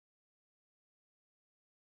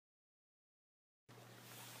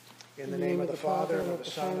In the name of the Father, and of the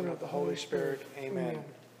Son, and of the Holy Spirit. Amen.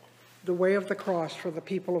 The way of the cross for the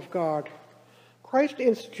people of God. Christ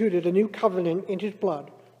instituted a new covenant in his blood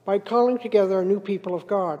by calling together a new people of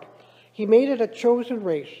God. He made it a chosen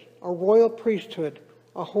race, a royal priesthood,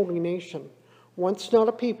 a holy nation. Once not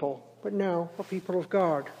a people, but now a people of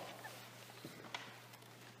God.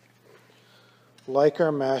 Like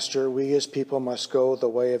our Master, we his people must go the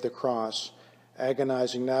way of the cross,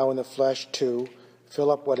 agonizing now in the flesh to fill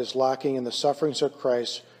up what is lacking in the sufferings of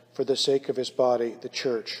Christ for the sake of his body, the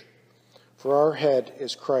church. For our head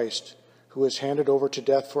is Christ, who is handed over to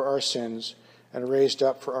death for our sins and raised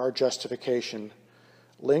up for our justification.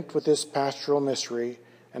 Linked with this pastoral mystery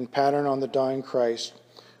and pattern on the dying Christ,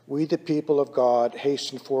 we the people of God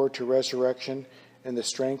hasten forward to resurrection in the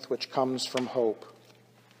strength which comes from hope.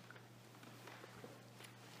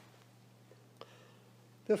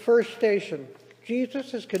 The first station.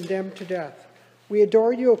 Jesus is condemned to death. We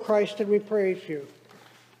adore you, O Christ, and we praise you.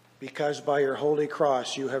 Because by your holy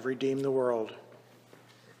cross you have redeemed the world.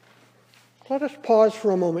 Let us pause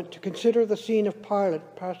for a moment to consider the scene of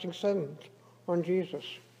Pilate passing sentence on Jesus.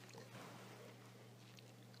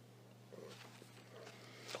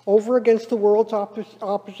 Over against the world's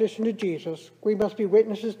opposition to Jesus, we must be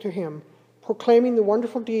witnesses to him, proclaiming the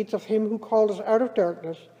wonderful deeds of him who called us out of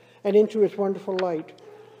darkness and into his wonderful light.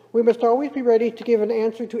 We must always be ready to give an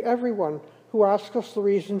answer to everyone who asks us the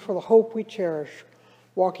reason for the hope we cherish.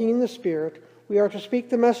 Walking in the Spirit, we are to speak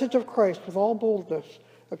the message of Christ with all boldness,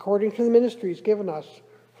 according to the ministries given us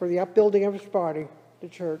for the upbuilding of his body, the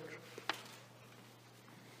church.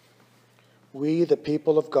 We, the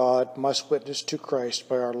people of God, must witness to Christ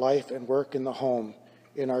by our life and work in the home,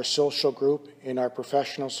 in our social group, in our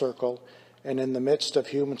professional circle, and in the midst of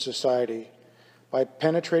human society. By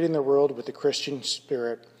penetrating the world with the Christian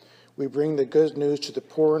spirit, we bring the good news to the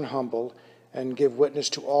poor and humble and give witness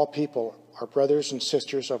to all people, our brothers and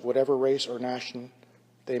sisters of whatever race or nation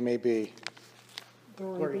they may be.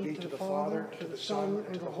 Glory be to the Father, to the Son,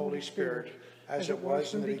 and to the Holy Spirit, as it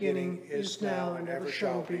was in the beginning, is now, and ever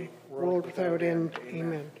shall be, world without end.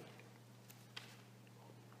 Amen.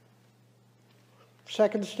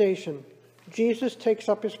 Second station. Jesus takes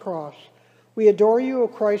up his cross. We adore you, O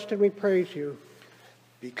Christ, and we praise you.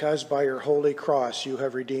 Because by your holy cross you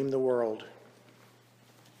have redeemed the world.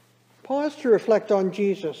 Pause to reflect on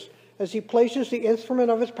Jesus as he places the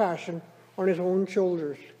instrument of his passion on his own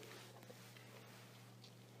shoulders.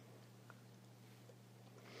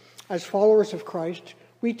 As followers of Christ,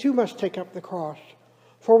 we too must take up the cross,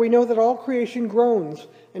 for we know that all creation groans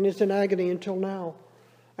and is in agony until now.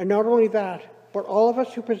 And not only that, but all of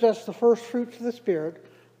us who possess the first fruits of the Spirit,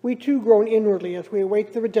 we too groan inwardly as we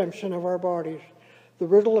await the redemption of our bodies. The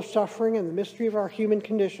riddle of suffering and the mystery of our human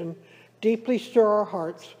condition deeply stir our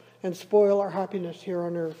hearts and spoil our happiness here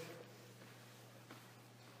on earth.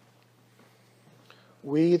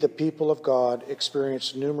 We, the people of God,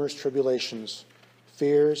 experience numerous tribulations,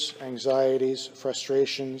 fears, anxieties,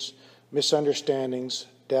 frustrations, misunderstandings,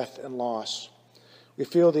 death, and loss. We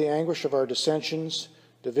feel the anguish of our dissensions,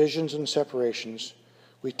 divisions, and separations.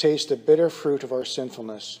 We taste the bitter fruit of our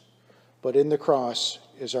sinfulness. But in the cross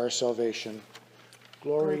is our salvation.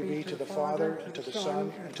 Glory be to the Father, and to the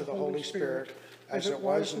Son, and to the Holy Spirit, as it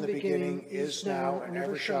was in the beginning, is now, and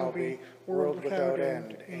ever shall be, world without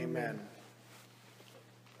end. Amen.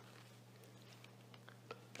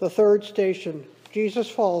 The third station. Jesus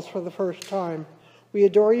falls for the first time. We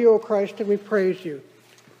adore you, O Christ, and we praise you.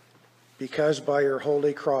 Because by your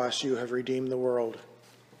holy cross you have redeemed the world.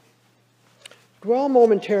 Dwell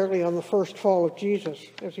momentarily on the first fall of Jesus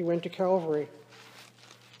as he went to Calvary.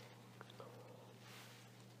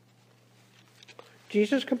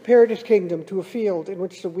 Jesus compared his kingdom to a field in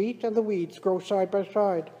which the wheat and the weeds grow side by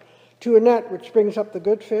side, to a net which brings up the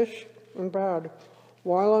good fish and bad.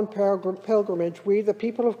 While on pilgrimage, we, the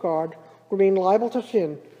people of God, remain liable to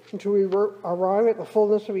sin until we arrive at the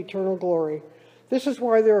fullness of eternal glory. This is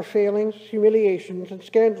why there are failings, humiliations, and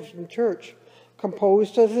scandals in the church,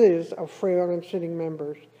 composed as it is of frail and sinning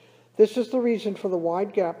members. This is the reason for the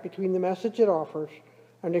wide gap between the message it offers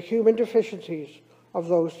and the human deficiencies of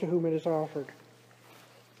those to whom it is offered.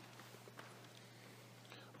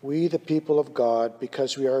 We, the people of God,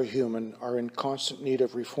 because we are human, are in constant need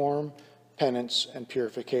of reform, penance, and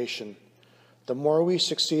purification. The more we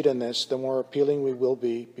succeed in this, the more appealing we will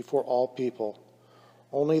be before all people.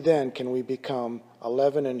 Only then can we become a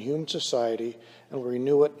leaven in human society and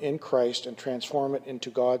renew it in Christ and transform it into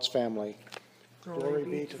God's family. Glory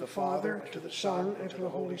be to the Father, and to the Son, and to the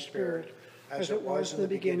Holy Spirit, as it was in the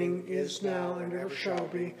beginning, is now, and ever shall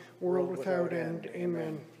be, world without end.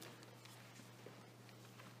 Amen.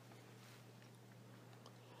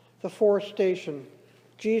 The fourth station,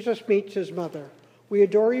 Jesus meets his mother. We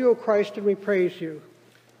adore you, O Christ, and we praise you.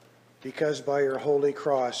 Because by your holy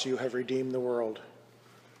cross you have redeemed the world.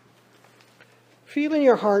 Feel in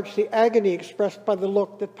your hearts the agony expressed by the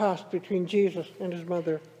look that passed between Jesus and his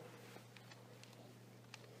mother.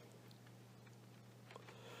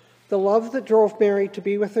 The love that drove Mary to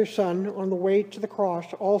be with her son on the way to the cross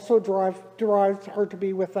also drives her to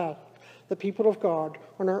be with us, the people of God,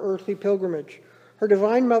 on our earthly pilgrimage. Her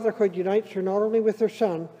divine motherhood unites her not only with her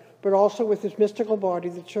son, but also with his mystical body,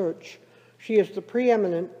 the Church. She is the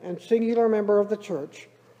preeminent and singular member of the Church,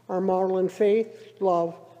 our model in faith,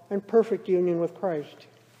 love, and perfect union with Christ.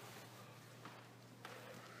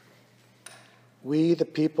 We, the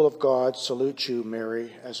people of God, salute you,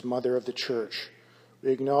 Mary, as Mother of the Church.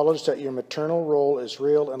 We acknowledge that your maternal role is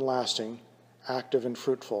real and lasting, active and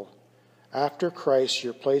fruitful. After Christ,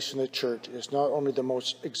 your place in the Church is not only the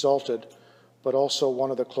most exalted, but also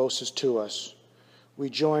one of the closest to us. We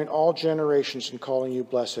join all generations in calling you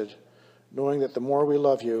blessed, knowing that the more we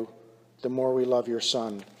love you, the more we love your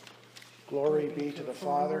Son. Glory be to the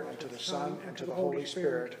Father, and to the Son, and to the Holy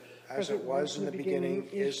Spirit, as it was in the beginning,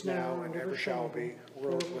 is now, and ever shall be,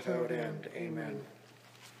 world without end. Amen.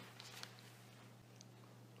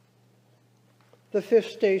 The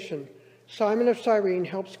fifth station, Simon of Cyrene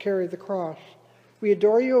helps carry the cross. We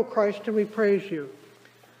adore you, O Christ, and we praise you.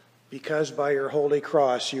 Because by your holy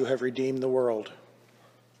cross you have redeemed the world.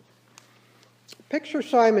 Picture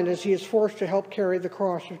Simon as he is forced to help carry the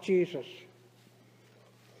cross of Jesus.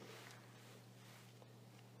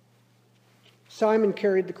 Simon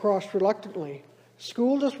carried the cross reluctantly.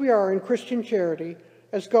 Schooled as we are in Christian charity,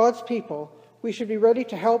 as God's people, we should be ready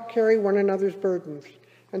to help carry one another's burdens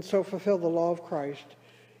and so fulfill the law of Christ.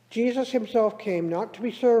 Jesus himself came not to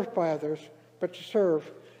be served by others, but to serve,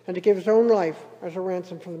 and to give his own life as a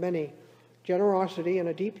ransom for the many. Generosity and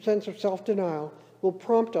a deep sense of self-denial will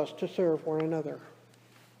prompt us to serve one another.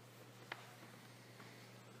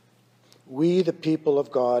 We, the people of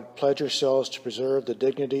God, pledge ourselves to preserve the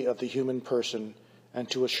dignity of the human person and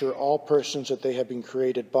to assure all persons that they have been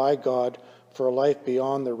created by God for a life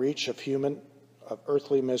beyond the reach of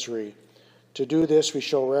earthly misery. To do this, we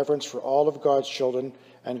show reverence for all of God's children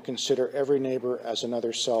and consider every neighbor as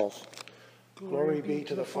another self. Glory be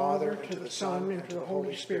to the Father, and to the Son, and to the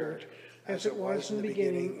Holy Spirit, as it was in the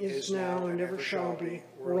beginning, is now, and ever shall be,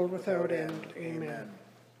 world without end. Amen.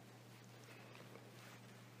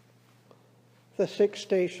 The sixth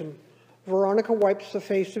station, Veronica wipes the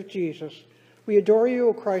face of Jesus. We adore you,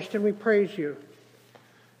 O Christ, and we praise you.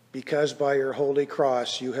 Because by your holy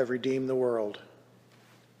cross you have redeemed the world.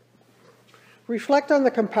 Reflect on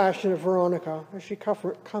the compassion of Veronica as she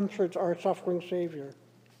comforts our suffering Savior.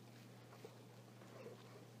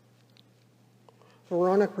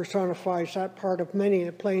 Veronica personifies that part of many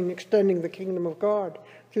that play in extending the kingdom of God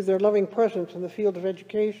through their loving presence in the field of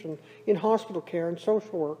education, in hospital care, and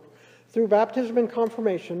social work. Through baptism and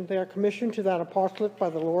confirmation, they are commissioned to that apostolate by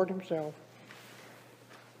the Lord himself.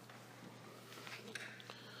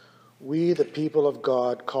 We, the people of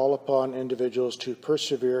God, call upon individuals to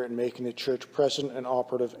persevere in making the Church present and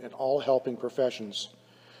operative in all helping professions,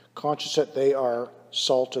 conscious that they are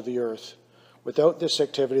salt of the earth. Without this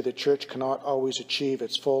activity, the Church cannot always achieve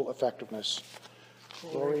its full effectiveness.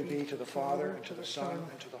 Glory be to the Father, and to the Son,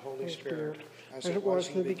 and to the Holy Spirit, as it was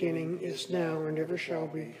in the beginning, is now, and ever shall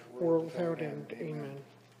be, world without end. Amen.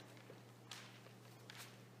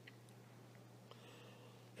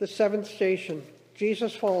 The seventh station,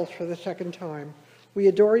 Jesus falls for the second time. We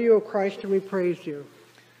adore you, O Christ, and we praise you.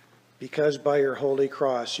 Because by your holy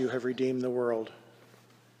cross you have redeemed the world.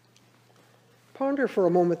 Ponder for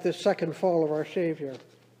a moment this second fall of our Savior.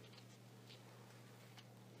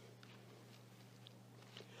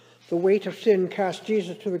 The weight of sin cast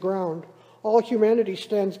Jesus to the ground. All humanity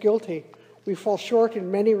stands guilty. We fall short in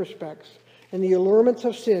many respects, and the allurements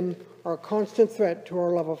of sin are a constant threat to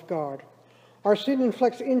our love of God. Our sin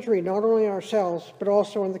inflicts injury not only on ourselves, but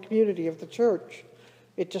also on the community of the Church.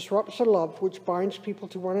 It disrupts the love which binds people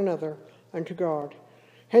to one another and to God.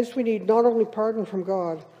 Hence we need not only pardon from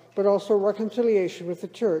God, but also reconciliation with the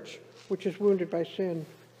Church, which is wounded by sin.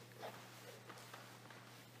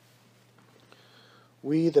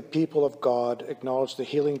 We, the people of God, acknowledge the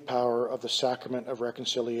healing power of the sacrament of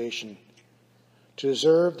reconciliation. To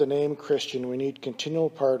deserve the name Christian, we need continual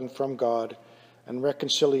pardon from God and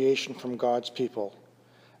reconciliation from God's people.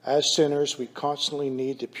 As sinners, we constantly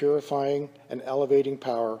need the purifying and elevating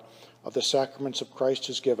power of the sacraments of Christ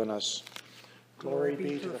has given us. Glory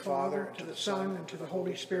be to the Father, and to the Son, and to the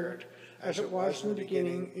Holy Spirit, as it was in the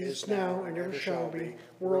beginning, is now, and ever shall be,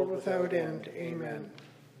 world without end. Amen.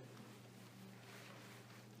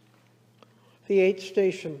 The eighth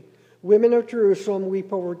station. Women of Jerusalem,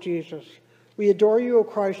 weep over Jesus. We adore you, O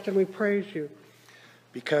Christ, and we praise you.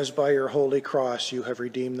 Because by your holy cross you have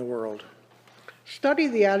redeemed the world. Study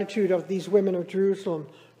the attitude of these women of Jerusalem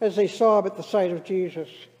as they sob at the sight of Jesus.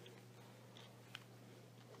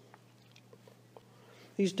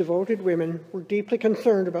 These devoted women were deeply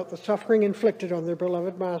concerned about the suffering inflicted on their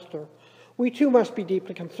beloved Master. We too must be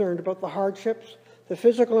deeply concerned about the hardships, the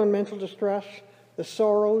physical and mental distress, the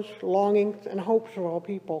sorrows, longings, and hopes of all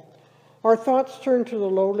people. Our thoughts turn to the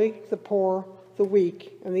lowly, the poor, the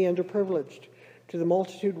weak, and the underprivileged, to the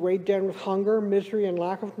multitude weighed down with hunger, misery, and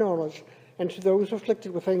lack of knowledge, and to those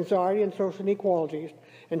afflicted with anxiety and social inequalities,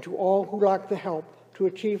 and to all who lack the help to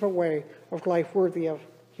achieve a way of life worthy of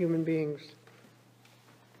human beings.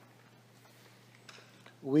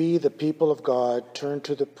 We, the people of God, turn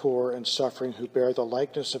to the poor and suffering who bear the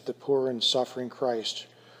likeness of the poor and suffering Christ.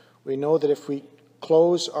 We know that if we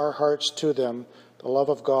close our hearts to them, the love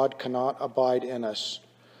of God cannot abide in us.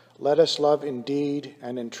 Let us love in deed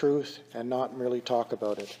and in truth, and not merely talk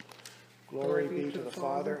about it. Glory be to the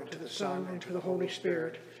Father, and to the Son, and to the Holy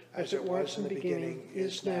Spirit, as it was in the beginning,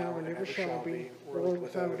 is now, and ever shall be, world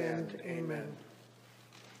without end. Amen.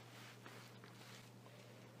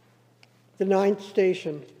 The ninth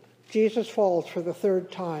station. Jesus falls for the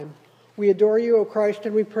third time. We adore you, O Christ,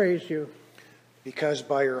 and we praise you. Because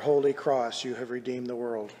by your holy cross you have redeemed the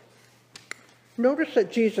world. Notice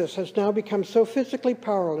that Jesus has now become so physically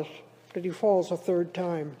powerless that he falls a third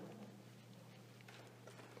time.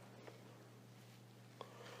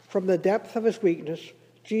 From the depth of his weakness,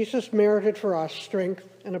 Jesus merited for us strength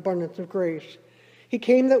and abundance of grace. He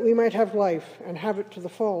came that we might have life and have it to the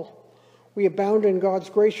full. We abound in God's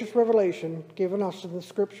gracious revelation given us in the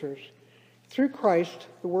Scriptures. Through Christ,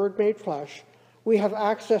 the Word made flesh, we have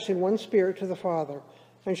access in one Spirit to the Father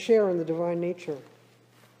and share in the divine nature.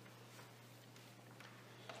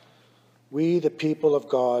 We, the people of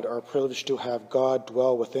God, are privileged to have God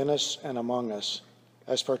dwell within us and among us.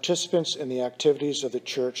 As participants in the activities of the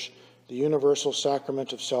Church, the universal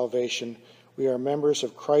sacrament of salvation, we are members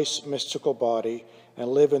of Christ's mystical body and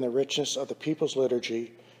live in the richness of the people's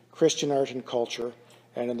liturgy, Christian art and culture,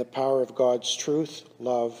 and in the power of God's truth,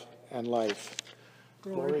 love, and life.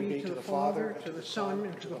 Glory be to the Father, to the Son,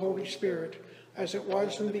 and to the Holy Spirit, as it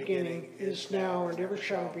was in the beginning, is now, and ever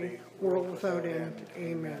shall be, world without end.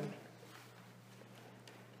 Amen.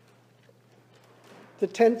 The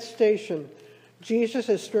 10th station. Jesus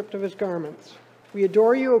is stripped of his garments. We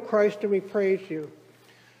adore you, O Christ, and we praise you.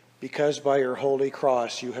 Because by your holy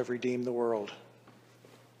cross you have redeemed the world.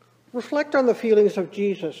 Reflect on the feelings of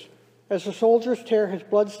Jesus as the soldiers tear his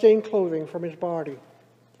blood-stained clothing from his body.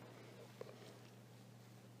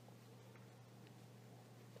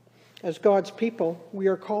 As God's people, we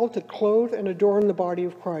are called to clothe and adorn the body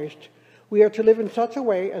of Christ. We are to live in such a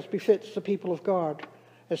way as befits the people of God.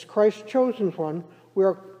 As Christ's chosen one, we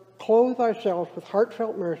are clothe ourselves with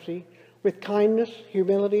heartfelt mercy, with kindness,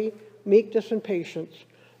 humility, meekness, and patience,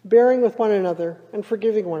 bearing with one another and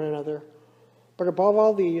forgiving one another. But above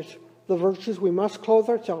all these, the virtues we must clothe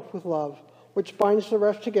ourselves with love, which binds the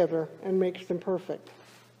rest together and makes them perfect.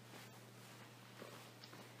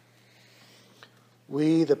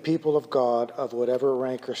 We, the people of God, of whatever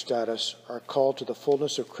rank or status, are called to the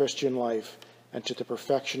fullness of Christian life and to the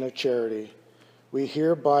perfection of charity. We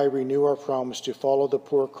hereby renew our promise to follow the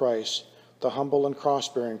poor Christ, the humble and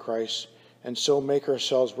cross-bearing Christ, and so make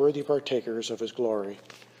ourselves worthy partakers of his glory.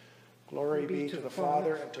 Glory be to the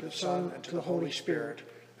Father, and to the Son, and to the Holy Spirit,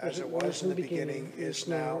 as it was in the beginning, is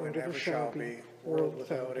now, and ever shall be, world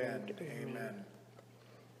without end. Amen.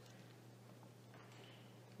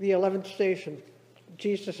 The 11th station.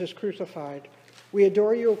 Jesus is crucified. We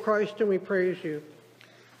adore you, O Christ, and we praise you.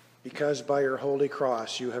 Because by your holy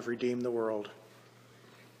cross you have redeemed the world.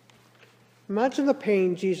 Imagine the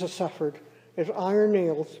pain Jesus suffered as iron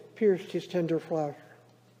nails pierced his tender flesh.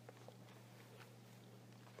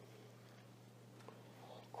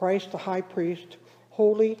 Christ, the high priest,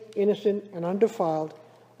 holy, innocent, and undefiled,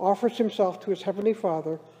 offers himself to his heavenly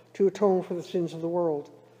Father to atone for the sins of the world.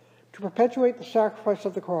 To perpetuate the sacrifice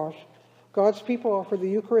of the cross, God's people offer the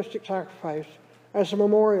Eucharistic sacrifice as a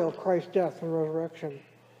memorial of Christ's death and resurrection.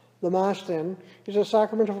 The Mass, then, is a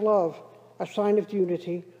sacrament of love, a sign of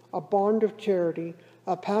unity, a bond of charity,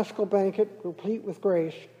 a paschal banquet replete with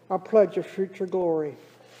grace, a pledge of future glory.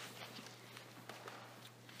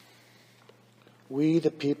 We,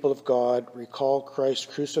 the people of God, recall Christ's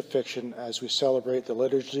crucifixion as we celebrate the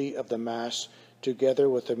liturgy of the Mass together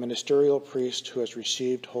with the ministerial priest who has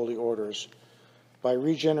received holy orders. By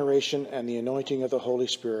regeneration and the anointing of the Holy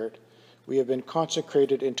Spirit, we have been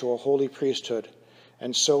consecrated into a holy priesthood,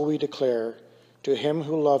 and so we declare, To him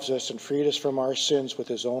who loves us and freed us from our sins with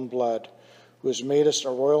his own blood, who has made us a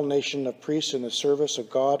royal nation of priests in the service of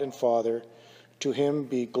God and Father, to him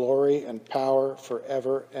be glory and power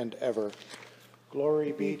forever and ever.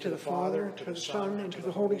 Glory be to the Father, to the Son, and to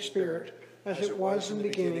the Holy Spirit, as it was in the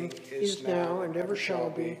beginning, is now, and ever shall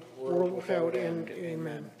be, world without end.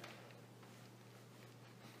 Amen.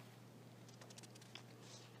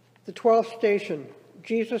 The 12th station,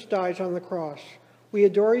 Jesus dies on the cross. We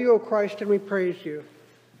adore you, O Christ, and we praise you.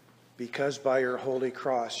 Because by your holy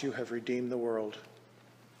cross you have redeemed the world.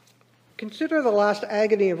 Consider the last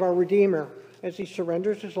agony of our Redeemer as he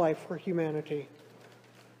surrenders his life for humanity.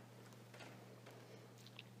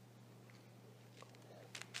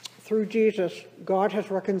 Through Jesus, God has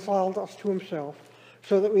reconciled us to himself,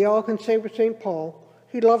 so that we all can say with St. Paul,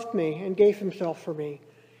 "He loved me and gave himself for me."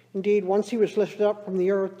 Indeed, once he was lifted up from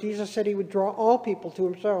the earth, Jesus said he would draw all people to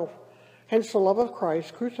himself. Hence, the love of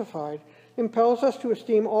Christ crucified impels us to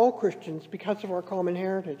esteem all Christians because of our common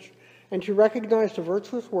heritage, and to recognize the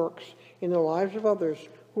virtuous works in the lives of others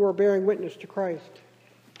who are bearing witness to Christ.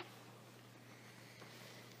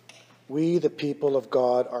 We, the people of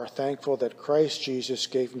God, are thankful that Christ Jesus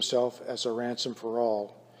gave himself as a ransom for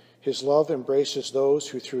all. His love embraces those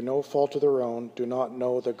who, through no fault of their own, do not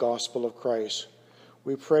know the gospel of Christ.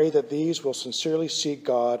 We pray that these will sincerely seek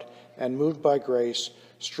God and, moved by grace,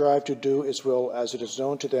 strive to do his will as it is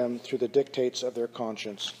known to them through the dictates of their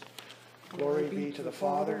conscience. Glory be to the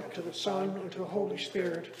Father, to the Son, and to the Holy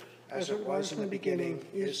Spirit, as it was in the beginning,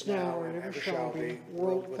 is now, and ever shall be,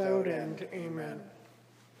 world without end. Amen.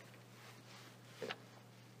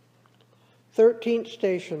 13th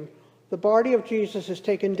station, the body of Jesus is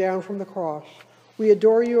taken down from the cross. We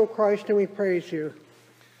adore you, O Christ, and we praise you.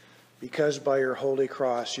 Because by your holy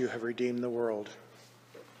cross you have redeemed the world.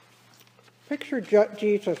 Picture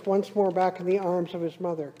Jesus once more back in the arms of his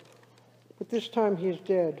mother, but this time he is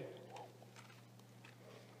dead.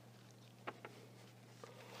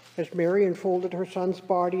 As Mary enfolded her son's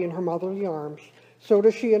body in her motherly arms, so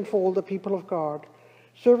does she enfold the people of God,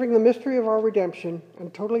 serving the mystery of our redemption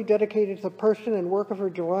and totally dedicated to the person and work of her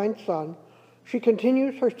divine Son. She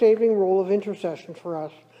continues her saving role of intercession for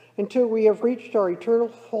us until we have reached our eternal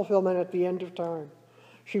fulfillment at the end of time.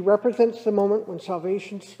 She represents the moment when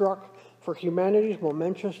salvation struck for humanity's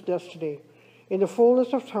momentous destiny. In the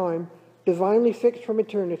fullness of time, divinely fixed from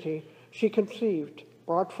eternity, she conceived,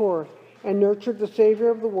 brought forth, and nurtured the Savior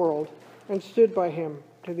of the world, and stood by him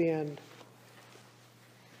to the end.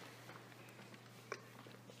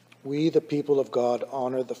 We, the people of God,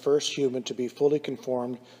 honor the first human to be fully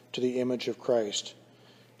conformed to the image of Christ.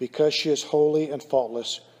 Because she is holy and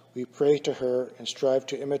faultless, we pray to her and strive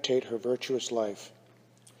to imitate her virtuous life.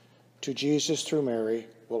 To Jesus through Mary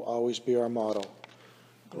will always be our motto.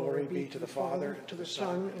 Glory be to the Father, to the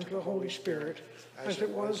Son, and to the Holy Spirit, as it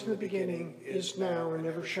was in the beginning, is now, and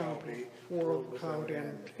ever shall be, world without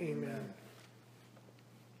end. Amen.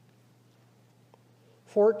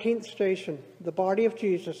 14th station, the body of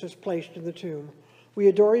Jesus is placed in the tomb. We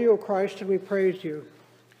adore you, O Christ, and we praise you.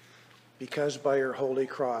 Because by your holy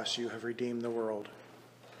cross you have redeemed the world.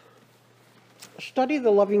 Study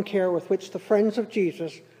the loving care with which the friends of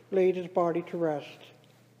Jesus laid his body to rest.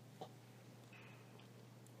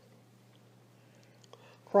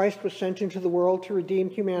 Christ was sent into the world to redeem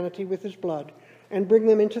humanity with his blood and bring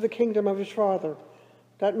them into the kingdom of his Father.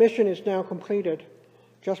 That mission is now completed.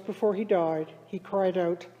 Just before he died, he cried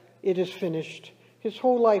out, "It is finished." His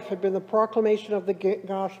whole life had been the proclamation of the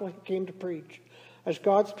gospel he came to preach. As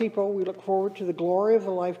God's people, we look forward to the glory of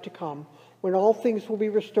the life to come, when all things will be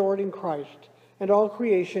restored in Christ, and all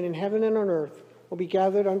creation in heaven and on earth will be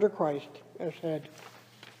gathered under Christ as head.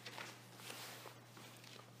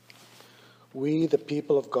 We, the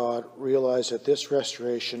people of God, realize that this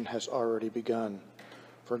restoration has already begun.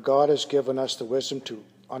 For God has given us the wisdom to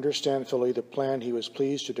understand fully the plan he was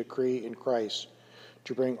pleased to decree in Christ,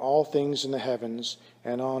 to bring all things in the heavens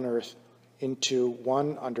and on earth into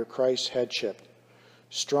one under Christ's headship.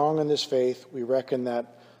 Strong in this faith, we reckon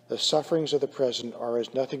that the sufferings of the present are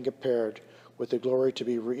as nothing compared with the glory to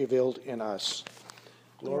be revealed in us.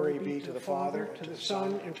 Glory be to the Father, to the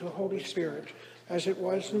Son, and to the Holy Spirit, as it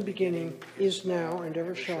was in the beginning, is now, and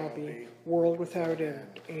ever shall be, world without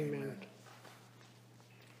end. Amen.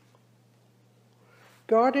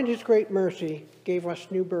 God in his great mercy gave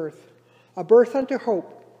us new birth, a birth unto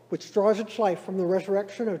hope, which draws its life from the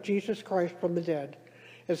resurrection of Jesus Christ from the dead.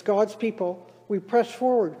 As God's people, we press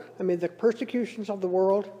forward amid the persecutions of the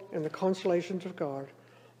world and the consolations of God.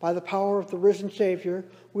 By the power of the risen Savior,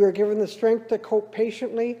 we are given the strength to cope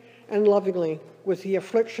patiently and lovingly with the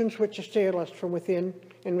afflictions which assail us from within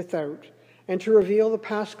and without, and to reveal the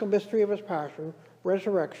paschal mystery of his passion,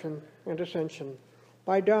 resurrection, and ascension.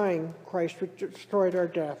 By dying, Christ destroyed our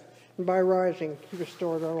death, and by rising, he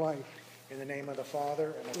restored our life. In the name of the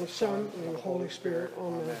Father, and of the Son, and of the Holy Spirit.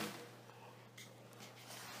 Amen.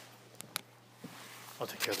 I'll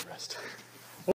take care of the rest.